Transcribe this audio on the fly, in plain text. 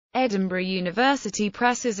Edinburgh University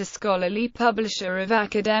Press is a scholarly publisher of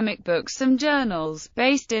academic books and journals,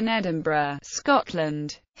 based in Edinburgh,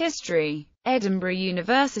 Scotland. History. Edinburgh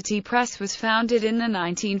University Press was founded in the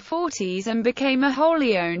 1940s and became a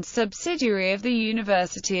wholly owned subsidiary of the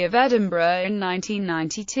University of Edinburgh in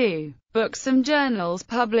 1992. Books and journals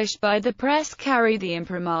published by the press carry the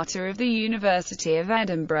imprimatur of the University of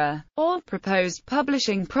Edinburgh. All proposed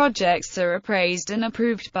publishing projects are appraised and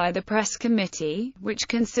approved by the Press Committee, which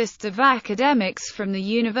consists of academics from the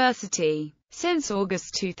university. Since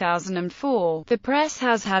August 2004, the press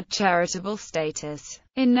has had charitable status.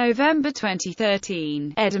 In November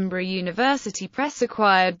 2013, Edinburgh University Press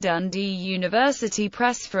acquired Dundee University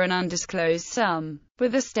Press for an undisclosed sum,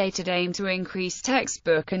 with a stated aim to increase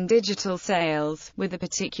textbook and digital sales, with a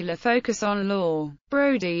particular focus on law.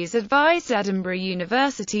 Brodie's advised Edinburgh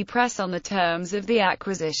University Press on the terms of the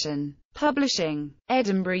acquisition. Publishing.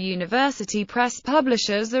 Edinburgh University Press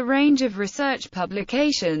publishes a range of research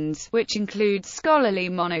publications, which include scholarly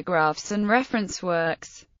monographs and reference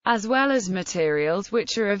works, as well as materials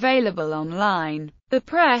which are available online. The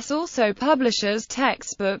press also publishes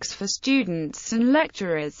textbooks for students and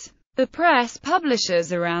lecturers. The press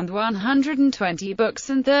publishes around 120 books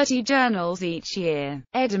and 30 journals each year.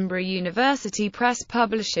 Edinburgh University Press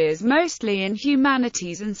publishes mostly in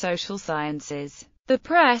humanities and social sciences. The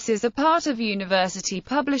press is a part of University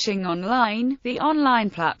Publishing Online, the online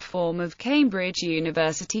platform of Cambridge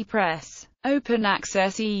University Press. Open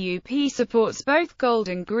Access EUP supports both Gold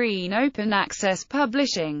and Green Open Access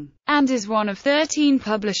Publishing, and is one of 13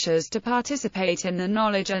 publishers to participate in the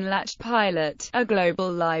Knowledge Unlatched Pilot, a global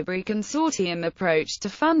library consortium approach to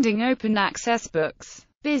funding open access books.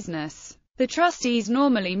 Business. The trustees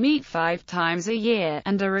normally meet 5 times a year,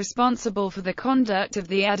 and are responsible for the conduct of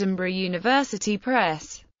the Edinburgh University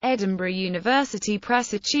Press. Edinburgh University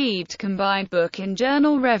Press achieved combined book and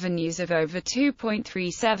journal revenues of over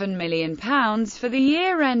 £2.37 million for the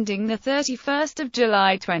year ending 31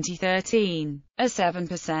 July 2013, a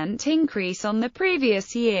 7% increase on the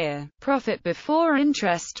previous year. Profit before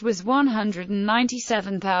interest was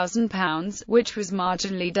 £197,000, which was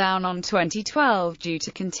marginally down on 2012 due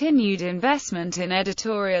to continued investment in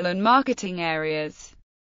editorial and marketing areas.